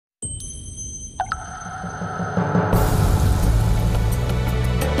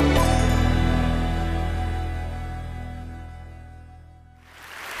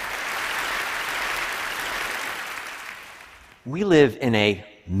We live in a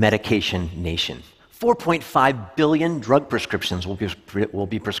medication nation. 4.5 billion drug prescriptions will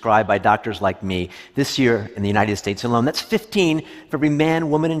be prescribed by doctors like me this year in the United States alone. That's 15 for every man,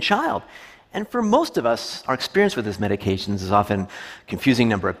 woman, and child. And for most of us, our experience with these medications is often confusing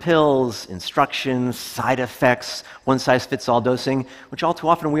number of pills, instructions, side effects, one-size-fits-all dosing, which all too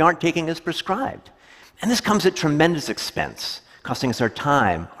often we aren't taking as prescribed. And this comes at tremendous expense, costing us our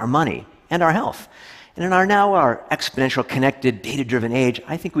time, our money, and our health. And in our exponential, connected, data-driven age,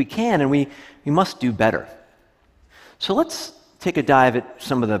 I think we can and we must do better. So let's take a dive at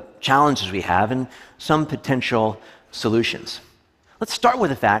some of the challenges we have and some potential solutions. Let's start with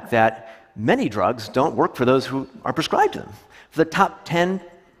the fact that many drugs don't work for those who are prescribed to them. For the top 10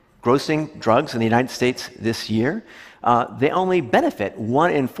 grossing drugs in the United States this year, they only benefit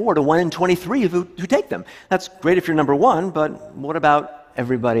 1 in 4 to 1 in 23 who take them. That's great if you're number one, but what about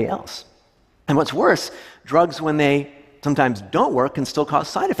everybody else? And what's worse, drugs, when they sometimes don't work, can still cause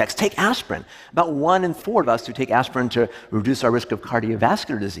side effects. Take aspirin. About 1 in 4 of us who take aspirin to reduce our risk of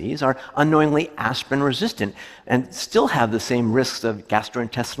cardiovascular disease are unknowingly aspirin resistant and still have the same risks of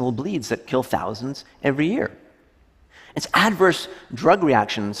gastrointestinal bleeds that kill thousands every year. It's adverse drug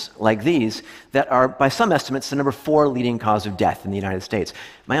reactions like these that are, by some estimates, the number 4 leading cause of death in the United States.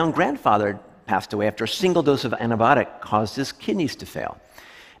 My own grandfather passed away after a single dose of antibiotic caused his kidneys to fail.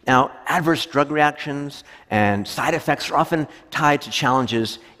 Now, adverse drug reactions and side effects are often tied to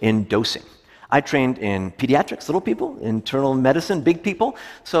challenges in dosing. I trained in pediatrics, little people, internal medicine, big people.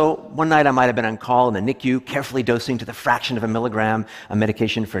 So one night I might have been on call in the NICU, carefully dosing to the fraction of a milligram a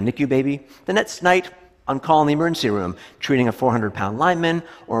medication for a NICU baby. The next night, on call in the emergency room, treating a 400-pound lineman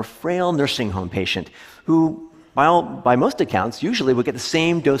or a frail nursing home patient who, by most accounts, usually would get the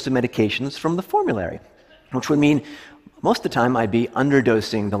same dose of medications from the formulary, which would mean most of the time I'd be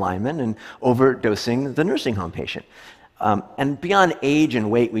underdosing the lineman and overdosing the nursing home patient. And beyond age and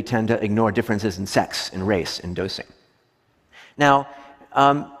weight, we tend to ignore differences in sex and race in dosing. Now,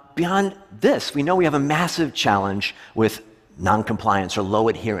 beyond this, we know we have a massive challenge with noncompliance or low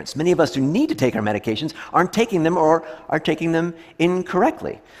adherence. Many of us who need to take our medications aren't taking them or are taking them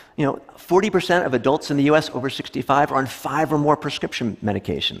incorrectly. 40% of adults in the US over 65 are on 5 or more prescription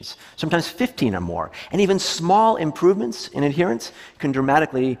medications, sometimes 15 or more. And even small improvements in adherence can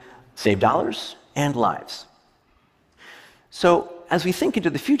dramatically save dollars and lives. So as we think into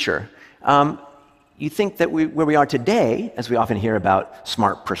the future, you think that where we are today, as we often hear about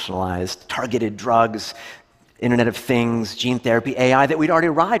smart, personalized, targeted drugs, Internet of Things, gene therapy, AI, that we'd already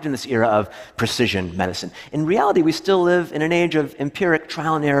arrived in this era of precision medicine. In reality, we still live in an age of empiric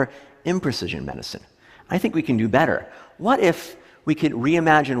trial and error imprecision medicine. I think we can do better. What if we could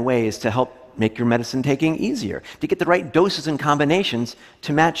reimagine ways to help make your medicine taking easier, to get the right doses and combinations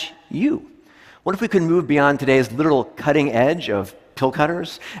to match you? What if we could move beyond today's literal cutting edge of pill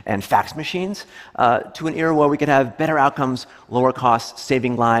cutters and fax machines to an era where we could have better outcomes, lower costs,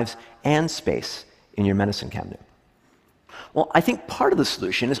 saving lives, and space in your medicine cabinet? Well, I think part of the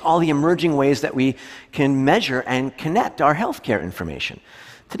solution is all the emerging ways that we can measure and connect our healthcare information.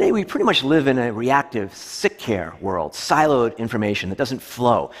 Today, we pretty much live in a reactive, sick care world, siloed information that doesn't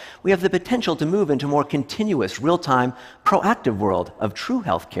flow. We have the potential to move into a more continuous, real-time, proactive world of true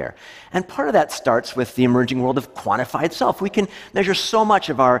healthcare. And part of that starts with the emerging world of quantified self. We can measure so much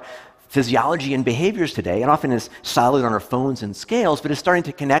of our physiology and behaviors today, and often is siloed on our phones and scales, but is starting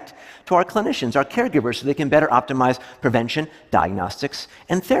to connect to our clinicians, our caregivers, so they can better optimize prevention, diagnostics,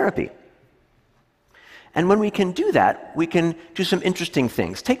 and therapy. And when we can do that, we can do some interesting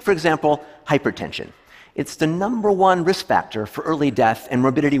things. Take, for example, hypertension. It's the #1 risk factor for early death and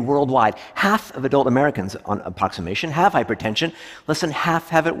morbidity worldwide. Half of adult Americans, on approximation, have hypertension. Less than half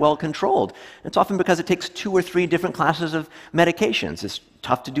have it well controlled. It's often because it takes 2 or 3 different classes of medications. It's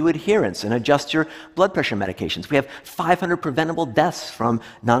tough to do adherence and adjust your blood pressure medications. We have 500 preventable deaths from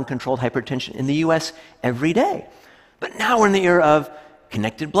non-controlled hypertension in the US every day. But now we're in the era of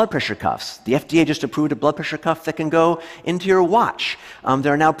connected blood pressure cuffs. The FDA just approved a blood pressure cuff that can go into your watch.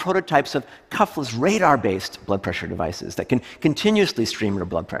 There are now prototypes of cuffless radar-based blood pressure devices that can continuously stream your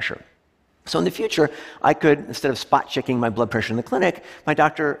blood pressure. So in the future, I could, instead of spot checking my blood pressure in the clinic, my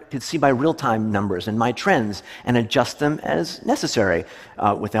doctor could see my real-time numbers and my trends and adjust them as necessary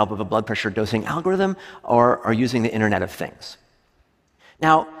with the help of a blood pressure dosing algorithm or using the Internet of Things.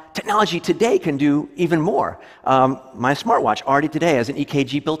 Now, technology today can do even more. My smartwatch already today has an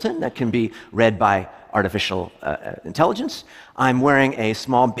EKG built in that can be read by artificial intelligence. I'm wearing a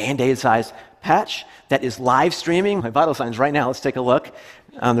small Band-Aid-sized patch that is live streaming my vital signs right now. Let's take a look.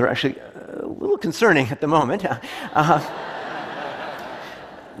 They're actually a little concerning at the moment.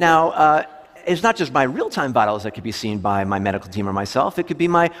 Now, it's not just my real-time vitals that could be seen by my medical team or myself. It could be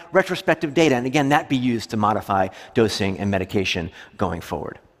my retrospective data, and again, that be used to modify dosing and medication going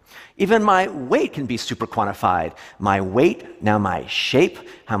forward. Even my weight can be super quantified. My weight, now my shape,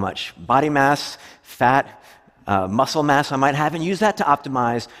 how much body mass, fat, muscle mass I might have, and use that to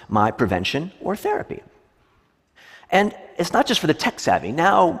optimize my prevention or therapy. And it's not just for the tech savvy.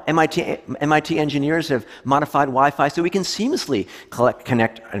 Now, MIT engineers have modified Wi-Fi so we can seamlessly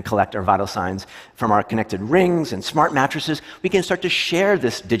connect and collect our vital signs from our connected rings and smart mattresses. We can start to share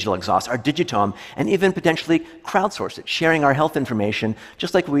this digital exhaust, our digitome, and even potentially crowdsource it, sharing our health information,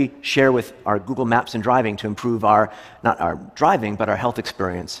 just like we share with our Google Maps and driving to improve not our driving, but our health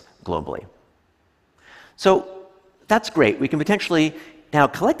experience globally. So that's great. We can potentially now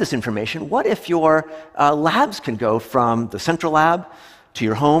collect this information. What if your labs can go from the central lab to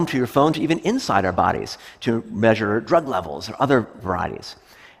your home, to your phone, to even inside our bodies to measure drug levels or other varieties?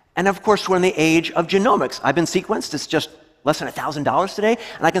 And of course, we're in the age of genomics. I've been sequenced. It's just less than $1,000 today,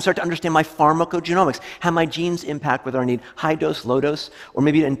 and I can start to understand my pharmacogenomics, how my genes impact whether I need high dose, low dose, or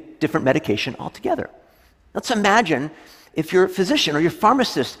maybe a different medication altogether. Let's imagine if your physician or your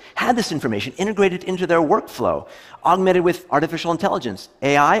pharmacist had this information integrated into their workflow, augmented with artificial intelligence,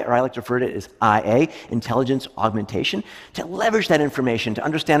 AI, or I like to refer to it as IA, intelligence augmentation, to leverage that information to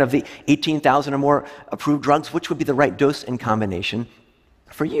understand of the 18,000 or more approved drugs, which would be the right dose and combination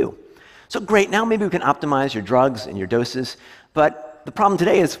for you. So great, now maybe we can optimize your drugs and your doses, but the problem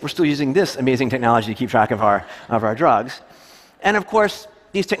today is we're still using this amazing technology to keep track of our drugs. And of course,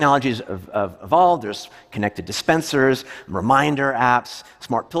 these technologies have evolved. There's connected dispensers, reminder apps,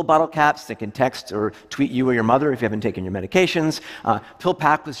 smart pill bottle caps that can text or tweet you or your mother if you haven't taken your medications.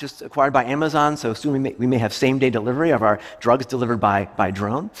 PillPack was just acquired by Amazon, so soon we may have same-day delivery of our drugs delivered by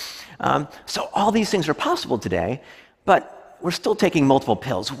drone. So all these things are possible today, but we're still taking multiple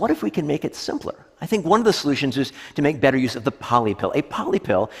pills. What if we can make it simpler? I think one of the solutions is to make better use of the polypill. A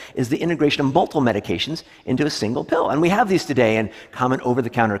polypill is the integration of multiple medications into a single pill. And we have these today in common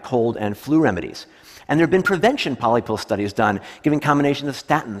over-the-counter cold and flu remedies. And there have been prevention polypill studies done, giving combinations of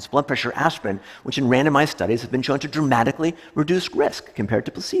statins, blood pressure, aspirin, which in randomized studies have been shown to dramatically reduce risk compared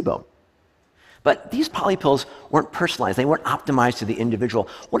to placebo. But these polypills weren't personalized. They weren't optimized to the individual.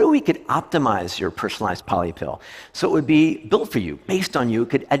 What if we could optimize your personalized polypill so it would be built for you, based on you,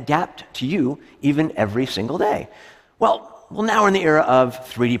 could adapt to you even every single day? Well, now we're in the era of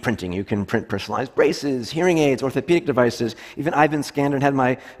 3D printing. You can print personalized braces, hearing aids, orthopedic devices. Even I've been scanned and had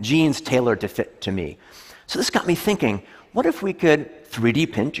my genes tailored to fit to me. So this got me thinking, what if we could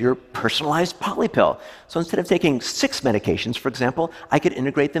 3D print your personalized polypill? So instead of taking 6 medications, for example, I could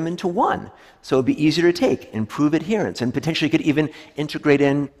integrate them into one. So it would be easier to take, improve adherence, and potentially could even integrate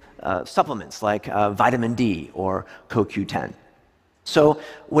in supplements like vitamin D or CoQ10. So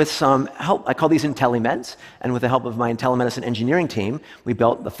with some help, I call these IntelliMeds, and with the help of my IntelliMedicine engineering team, we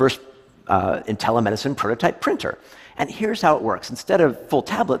built the first IntelliMedicine prototype printer. And here's how it works. Instead of full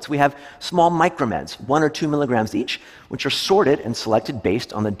tablets, we have small micromeds, 1 or 2 milligrams each, which are sorted and selected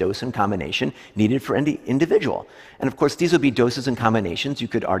based on the dose and combination needed for any individual. And of course, these would be doses and combinations you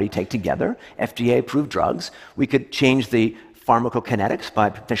could already take together, FDA-approved drugs. We could change the pharmacokinetics by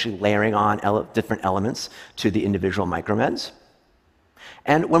potentially layering on different elements to the individual micromeds.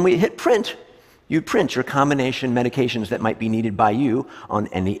 And when we hit print, you print your combination medications that might be needed by you on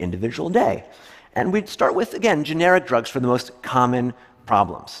any individual day. And we'd start with, again, generic drugs for the most common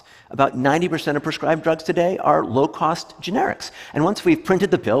problems. About 90% of prescribed drugs today are low-cost generics. And once we've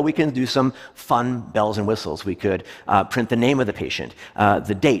printed the pill, we can do some fun bells and whistles. We could print the name of the patient,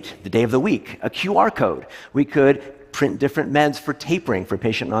 the date, the day of the week, a QR code. We could print different meds for tapering for a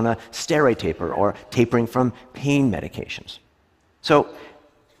patient on a steroid taper or tapering from pain medications. So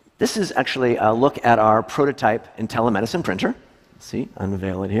this is actually a look at our prototype IntelliMedicine printer. Let's see,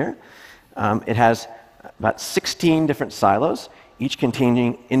 unveil it here. It has about 16 different silos, each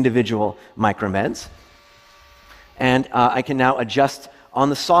containing individual micromeds. And I can now adjust on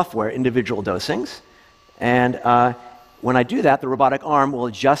the software individual dosings. And when I do that, the robotic arm will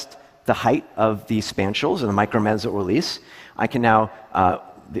adjust the height of the spanshules and the micromeds that release. I can now,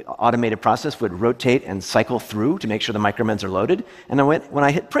 the automated process would rotate and cycle through to make sure the micromeds are loaded. And then when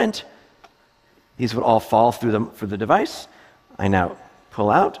I hit print, these would all fall through the device. I now pull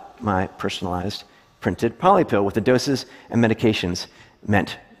out my personalized printed polypill with the doses and medications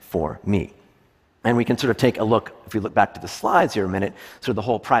meant for me. And we can sort of take a look, if we look back to the slides here a minute, sort of the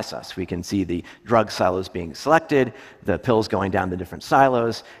whole process. We can see the drug silos being selected, the pills going down the different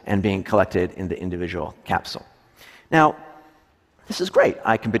silos, and being collected in the individual capsule. Now, this is great.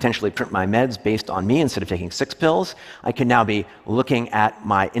 I can potentially print my meds based on me instead of taking 6 pills. I can now be looking at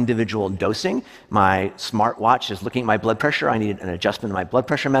my individual dosing. My smartwatch is looking at my blood pressure. I need an adjustment in my blood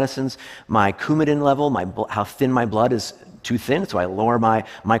pressure medicines. My Coumadin level, how thin my blood is too thin, so I lower my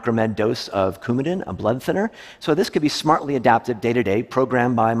micromed dose of Coumadin, a blood thinner. So this could be smartly adapted day to day,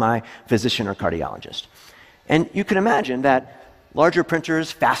 programmed by my physician or cardiologist. And you can imagine that larger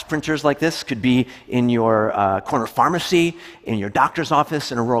printers, fast printers like this, could be in your corner pharmacy, in your doctor's office,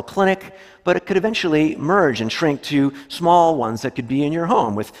 in a rural clinic, but it could eventually merge and shrink to small ones that could be in your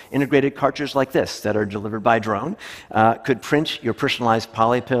home with integrated cartridges like this that are delivered by drone, could print your personalized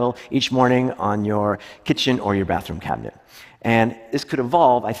polypill each morning on your kitchen or your bathroom cabinet. And this could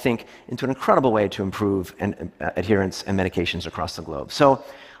evolve, I think, into an incredible way to improve adherence and medications across the globe. So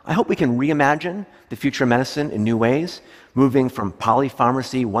I hope we can reimagine the future of medicine in new ways, moving from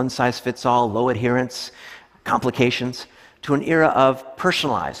polypharmacy, one-size-fits-all, low adherence, complications, to an era of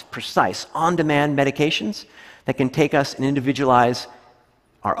personalized, precise, on-demand medications that can take us and individualize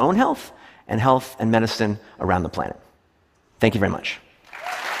our own health and medicine around the planet. Thank you very much.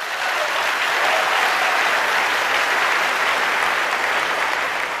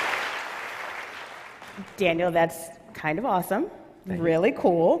 Daniel, that's kind of awesome. Really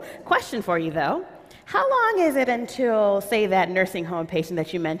cool. Question for you, though. How long is it until, say, that nursing home patient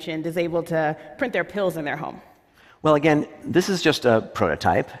that you mentioned is able to print their pills in their home? Well, again, this is just a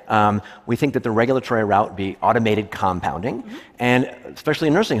prototype. We think that the regulatory route would be automated compounding. And especially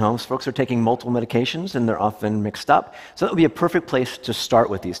in nursing homes, folks are taking multiple medications and they're often mixed up. So that would be a perfect place to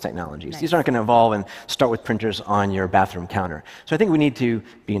start with these technologies. These aren't going to evolve and start with printers on your bathroom counter. So I think we need to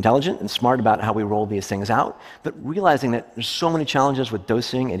be intelligent and smart about how we roll these things out, but realizing that there's so many challenges with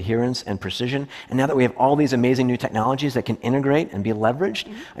dosing, adherence, and precision. And now that we have all these amazing new technologies that can integrate and be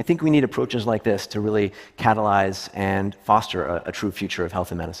leveraged, I think we need approaches like this to really catalyze and foster a true future of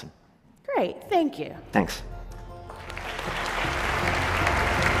health and medicine. Great, thank you. Thanks.